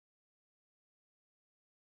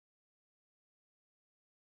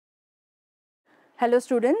Hello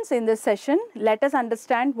students, in this session, let us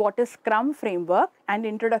understand what is Scrum framework and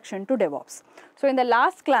introduction to Devops. So in the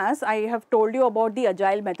last class, I have told you about the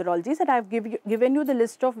agile methodologies and I have given you the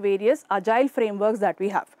list of various agile frameworks that we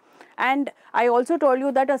have. And I also told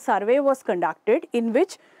you that a survey was conducted in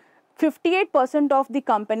which 58% of the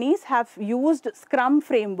companies have used Scrum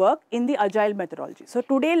framework in the agile methodology. So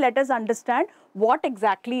today let us understand what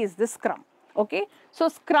exactly is this Scrum. Okay, so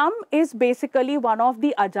Scrum is basically one of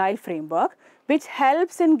the agile framework which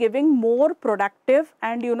helps in giving more productive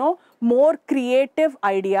and more creative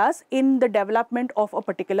ideas in the development of a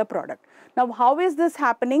particular product. Now how is this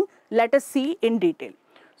happening? Let us see in detail.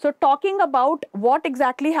 So talking about what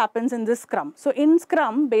exactly happens in this Scrum. So in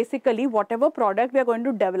Scrum, basically whatever product we are going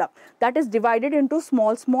to develop, that is divided into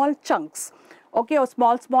small chunks, okay, or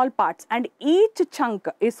small parts, and each chunk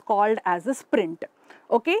is called as a sprint,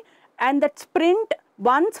 okay. And that sprint,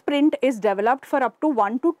 one sprint is developed for up to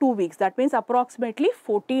 1 to 2 weeks. That means approximately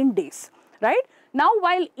 14 days, right? Now,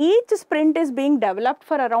 while each sprint is being developed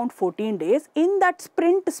for around 14 days, in that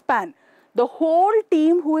sprint span, the whole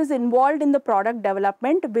team who is involved in the product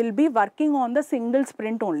development will be working on the single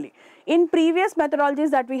sprint only. In previous methodologies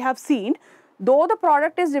that we have seen, though the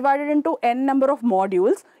product is divided into n number of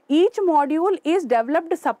modules, each module is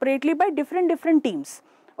developed separately by different teams.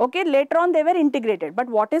 Okay, later on they were integrated, but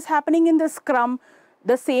what is happening in the Scrum,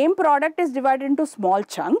 the same product is divided into small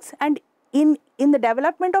chunks, and in the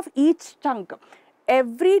development of each chunk,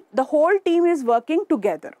 the whole team is working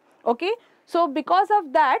together. Okay, so because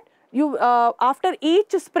of that, after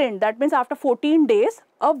each sprint, that means after 14 days,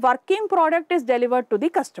 a working product is delivered to the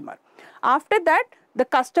customer. After that, the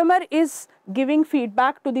customer is giving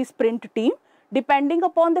feedback to the sprint team. Depending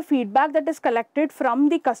upon the feedback that is collected from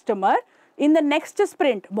the customer, in the next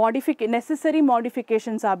sprint, necessary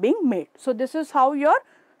modifications are being made. So this is how your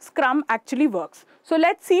Scrum actually works. So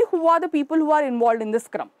let's see who are the people who are involved in the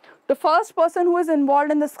Scrum. The first person who is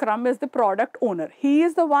involved in the Scrum is the product owner. He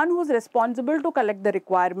is the one who is responsible to collect the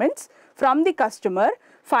requirements from the customer,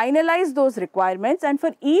 finalize those requirements, and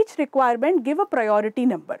for each requirement give a priority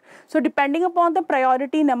number. So depending upon the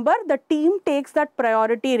priority number, the team takes that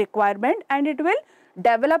priority requirement and it will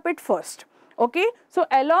develop it first. Okay, so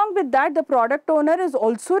along with that, the product owner is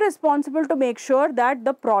also responsible to make sure that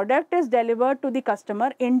the product is delivered to the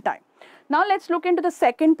customer in time. Now let's look into the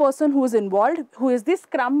second person who is involved, who is the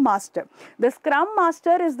Scrum Master. The Scrum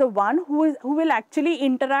Master is the one who will actually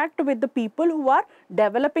interact with the people who are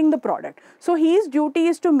developing the product. So his duty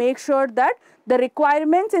is to make sure that the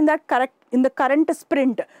requirements in the current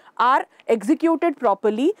sprint are executed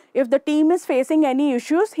properly. If the team is facing any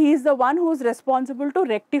issues, he is the one who is responsible to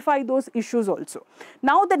rectify those issues also.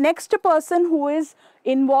 Now the next person who is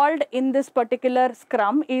involved in this particular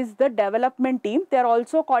Scrum is the development team. They are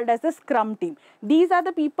also called as the Scrum team. These are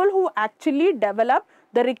the people who actually develop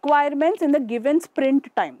the requirements in the given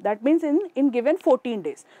sprint time. That means in given 14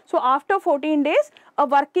 days. So after 14 days, a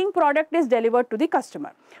working product is delivered to the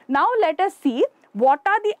customer. Now let us see what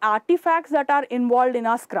are the artifacts that are involved in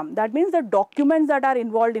our Scrum. That means the documents that are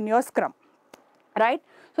involved in your Scrum, right?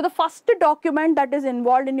 So the first document that is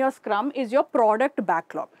involved in your Scrum is your product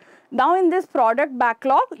backlog. Now in this product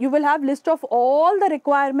backlog, you will have list of all the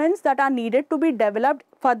requirements that are needed to be developed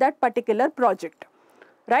for that particular project,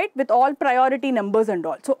 right? With all priority numbers and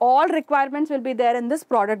all. So all requirements will be there in this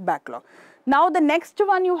product backlog. Now the next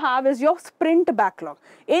one you have is your sprint backlog.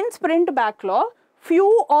 In sprint backlog,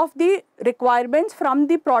 few of the requirements from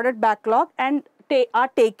the product backlog are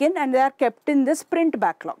taken and they are kept in the sprint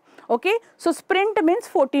backlog. Okay, so sprint means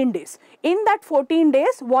 14 days. In that 14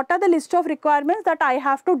 days, what are the list of requirements that I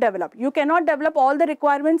have to develop? You cannot develop all the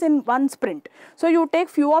requirements in one sprint. So you take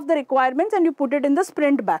few of the requirements and you put it in the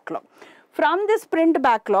sprint backlog. From this sprint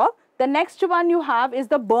backlog, the next one you have is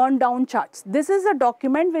the burn down charts. This is a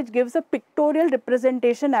document which gives a pictorial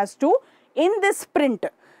representation as to in this sprint,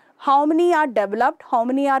 how many are developed, how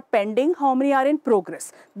many are pending, how many are in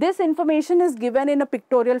progress. This information is given in a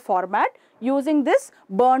pictorial format using this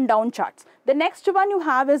burn down charts. The next one you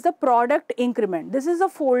have is the product increment. This is a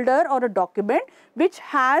folder or a document which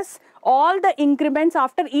has all the increments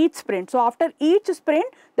after each sprint. So after each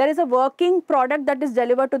sprint, there is a working product that is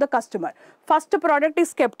delivered to the customer. First product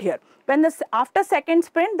is kept here. When after second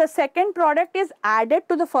sprint, the second product is added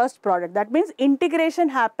to the first product. That means integration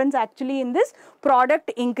happens actually in this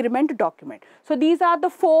product increment document. So these are the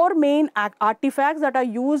four main artifacts that are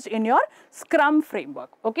used in your Scrum framework.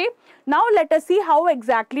 Okay. Now let us see how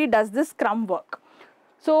exactly does this Scrum work.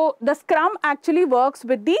 So the Scrum actually works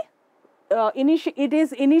with the it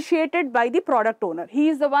is initiated by the product owner. He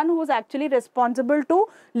is the one who is actually responsible to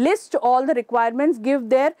list all the requirements, give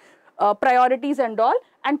their priorities and all,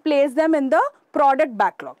 and place them in the product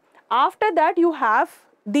backlog. After that, you have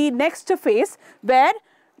the next phase where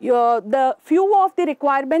the few of the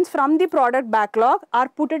requirements from the product backlog are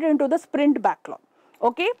put it into the sprint backlog.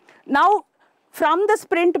 Okay. Now, from the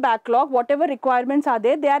sprint backlog, whatever requirements are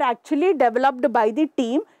there, they are actually developed by the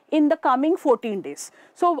team in the coming 14 days.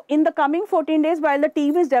 So, in the coming 14 days, while the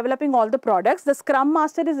team is developing all the products, the Scrum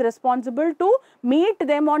Master is responsible to meet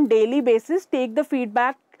them on daily basis, take the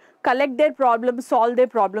feedback, collect their problems, solve their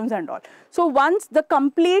problems and all. So, once the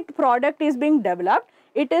complete product is being developed,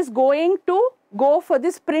 it is going to go for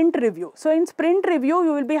the sprint review. So, in sprint review,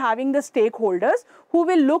 you will be having the stakeholders who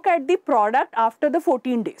will look at the product after the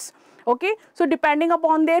 14 days. Okay. So, depending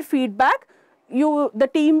upon their feedback, the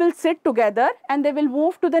team will sit together and they will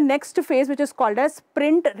move to the next phase, which is called as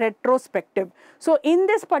sprint retrospective. So, in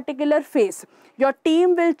this particular phase, your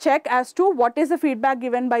team will check as to what is the feedback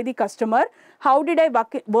given by the customer, how did I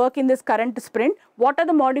work in this current sprint, what are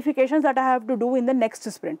the modifications that I have to do in the next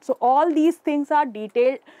sprint. So, all these things are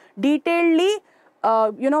detailedly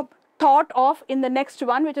thought of in the next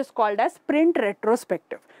one, which is called as sprint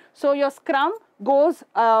retrospective. So, your Scrum goes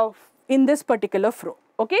in this particular flow.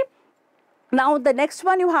 Okay. Now, the next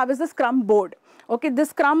one you have is the Scrum board. Okay, this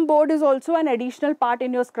Scrum board is also an additional part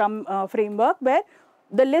in your Scrum framework, where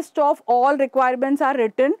the list of all requirements are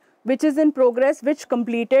written, which is in progress, which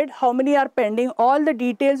completed, how many are pending, all the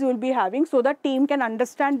details you will be having, so that team can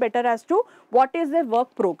understand better as to what is their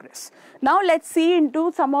work progress. Now, let's see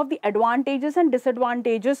into some of the advantages and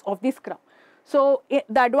disadvantages of the Scrum. So,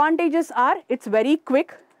 the advantages are, it's very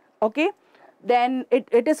quick. Okay. Then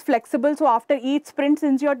it is flexible. So, after each sprint,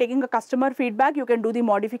 since you are taking a customer feedback, you can do the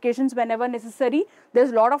modifications whenever necessary. There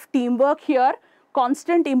is a lot of teamwork here,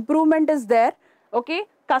 constant improvement is there. Okay.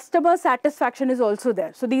 Customer satisfaction is also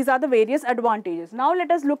there. So, these are the various advantages. Now,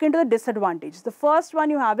 let us look into the disadvantages. The first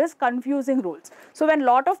one you have is confusing roles. So, when a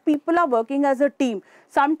lot of people are working as a team,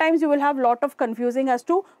 sometimes you will have a lot of confusing as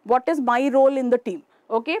to what is my role in the team.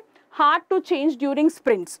 Okay. Hard to change during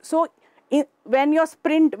sprints. So, when your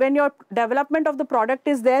development of the product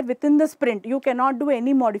is there within the sprint, you cannot do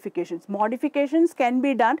any modifications. Modifications can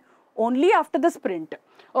be done only after the sprint.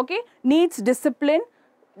 Okay. Needs discipline,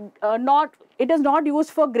 it is not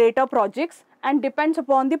used for greater projects and depends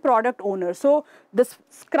upon the product owner. So, the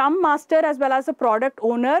Scrum Master as well as the product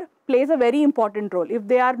owner plays a very important role. If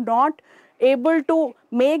they are not able to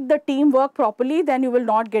make the team work properly, then you will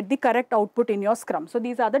not get the correct output in your Scrum. So,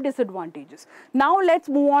 these are the disadvantages. Now, let's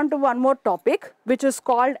move on to one more topic, which is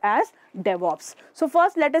called as DevOps. So,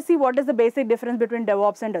 first let us see what is the basic difference between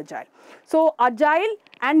DevOps and Agile. So, Agile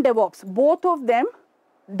and DevOps, both of them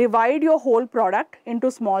divide your whole product into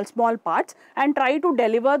small parts and try to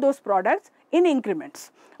deliver those products in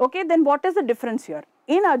increments. Okay, then what is the difference here?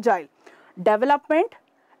 In Agile, development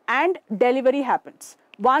and delivery happens.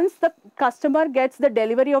 Once the customer gets the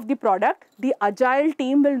delivery of the product, the Agile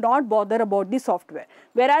team will not bother about the software.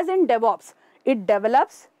 Whereas in DevOps, it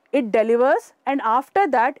develops, it delivers, and after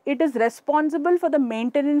that, it is responsible for the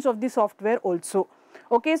maintenance of the software also.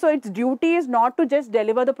 Okay, so its duty is not to just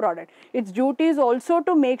deliver the product. Its duty is also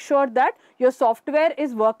to make sure that your software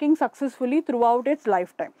is working successfully throughout its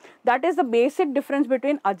lifetime. That is the basic difference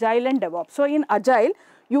between Agile and DevOps. So, in Agile,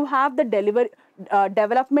 you have the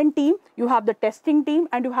development team, you have the testing team,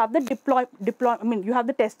 and you have the you have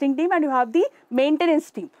the testing team and you have the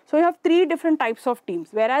maintenance team. So, you have three different types of teams,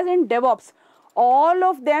 whereas in DevOps, all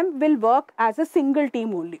of them will work as a single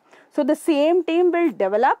team only. So, the same team will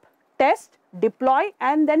develop, test, deploy,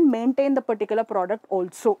 and then maintain the particular product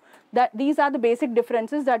also. These are the basic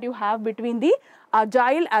differences that you have between the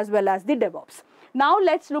Agile as well as the DevOps. Now,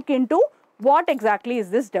 let's look into what exactly is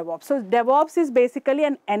this DevOps. So, DevOps is basically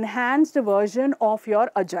an enhanced version of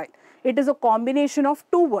your Agile. It is a combination of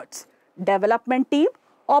two words, development team,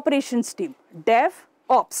 operations team,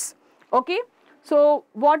 DevOps. Okay. So,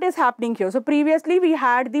 what is happening here? So, previously we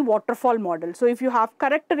had the waterfall model. So, if you have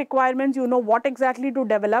correct requirements, you know what exactly to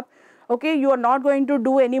develop. Okay, you are not going to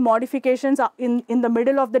do any modifications in the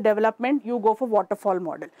middle of the development, you go for waterfall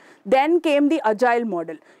model. Then came the Agile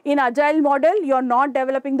model. In Agile model, you are not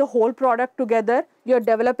developing the whole product together, you are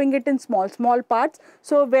developing it in small parts,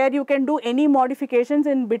 so where you can do any modifications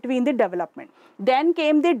in between the development. Then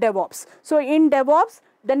came the DevOps. So, in DevOps,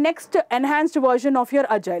 the next enhanced version of your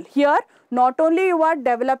Agile. Here, not only you are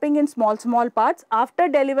developing in small parts, after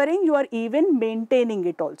delivering you are even maintaining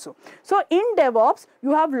it also. So, in DevOps,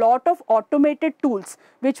 you have lot of automated tools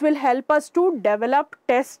which will help us to develop,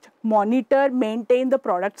 test, monitor, maintain the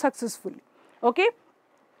product successfully. Okay.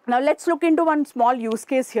 Now, let's look into one small use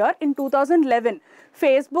case here. In 2011,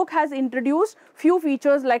 Facebook has introduced few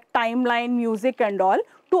features like timeline, music and all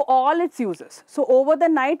to all its users. So over the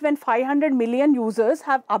night, when 500 million users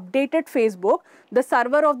have updated Facebook, the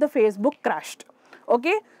server of the Facebook crashed.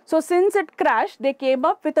 Okay, so since it crashed, they came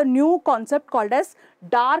up with a new concept called as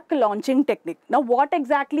dark launching technique. Now, what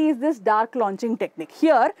exactly is this dark launching technique?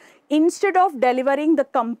 Here, instead of delivering the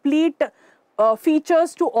complete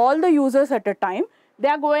features to all the users at a time, they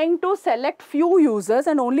are going to select few users,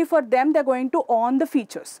 and only for them they are going to on the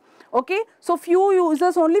features. Okay, so few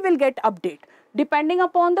users only will get update. Depending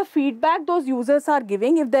upon the feedback those users are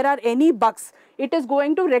giving, if there are any bugs, it is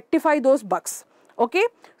going to rectify those bugs. Okay,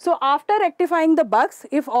 so after rectifying the bugs,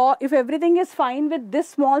 if everything is fine with this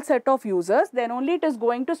small set of users, then only it is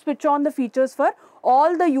going to switch on the features for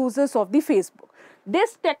all the users of the Facebook.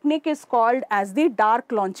 This technique is called as the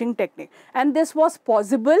dark launching technique, and this was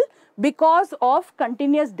possible because of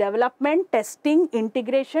continuous development, testing,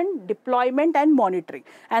 integration, deployment and monitoring,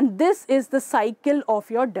 and this is the cycle of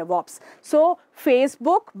your DevOps. So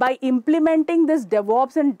Facebook, by implementing this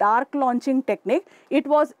DevOps and dark launching technique, it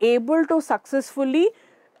was able to successfully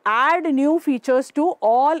add new features to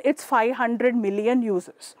all its 500 million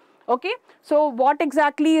users. Okay, so what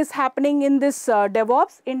exactly is happening in this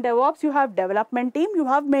DevOps? In DevOps, you have development team, you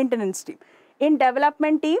have maintenance team. In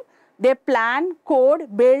development team, they plan,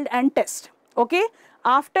 code, build and test. Okay,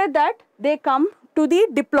 after that, they come to the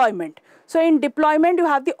deployment. So in deployment, you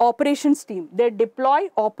have the operations team. They deploy,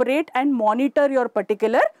 operate and monitor your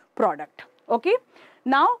particular product. Okay,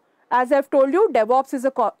 now as I have told you, DevOps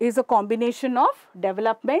is a combination of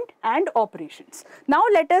development and operations. Now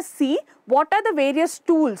let us see what are the various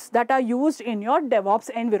tools that are used in your DevOps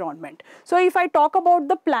environment. So if I talk about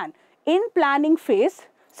the plan, in planning phase,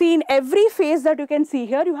 see in every phase that you can see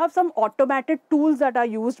here, you have some automated tools that are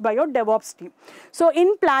used by your DevOps team. So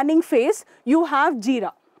in planning phase, you have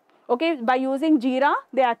Jira. Okay, by using Jira,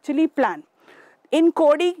 they actually plan. In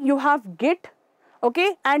coding, you have Git.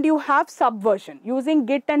 Okay, and you have Subversion. Using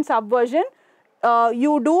Git and Subversion,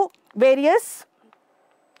 you do various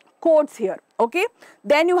codes here. Okay,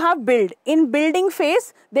 then you have build. In building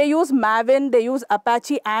phase, they use Maven, they use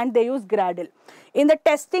Apache and they use Gradle. In the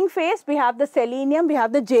testing phase, we have the Selenium, we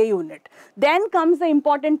have the JUnit. Then comes the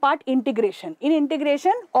important part, integration. In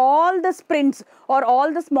integration, all the sprints or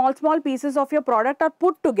all the small pieces of your product are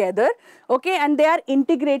put together, okay, and they are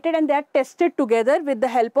integrated and they are tested together with the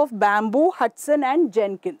help of Bamboo, Hudson and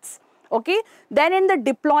Jenkins. Okay, then in the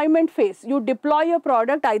deployment phase, you deploy your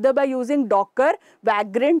product either by using Docker,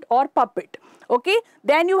 Vagrant or Puppet. Okay,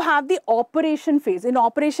 then you have the operation phase. In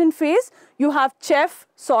operation phase, you have Chef,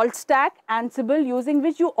 SaltStack, Ansible, using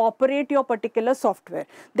which you operate your particular software.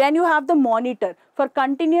 Then you have the monitor. For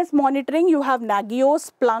continuous monitoring, you have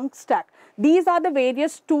Nagios, Splunk, Stack. These are the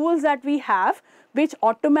various tools that we have which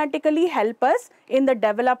automatically help us in the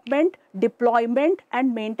development, deployment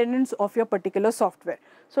and maintenance of your particular software.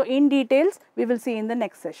 So in details, we will see in the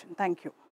next session. Thank you.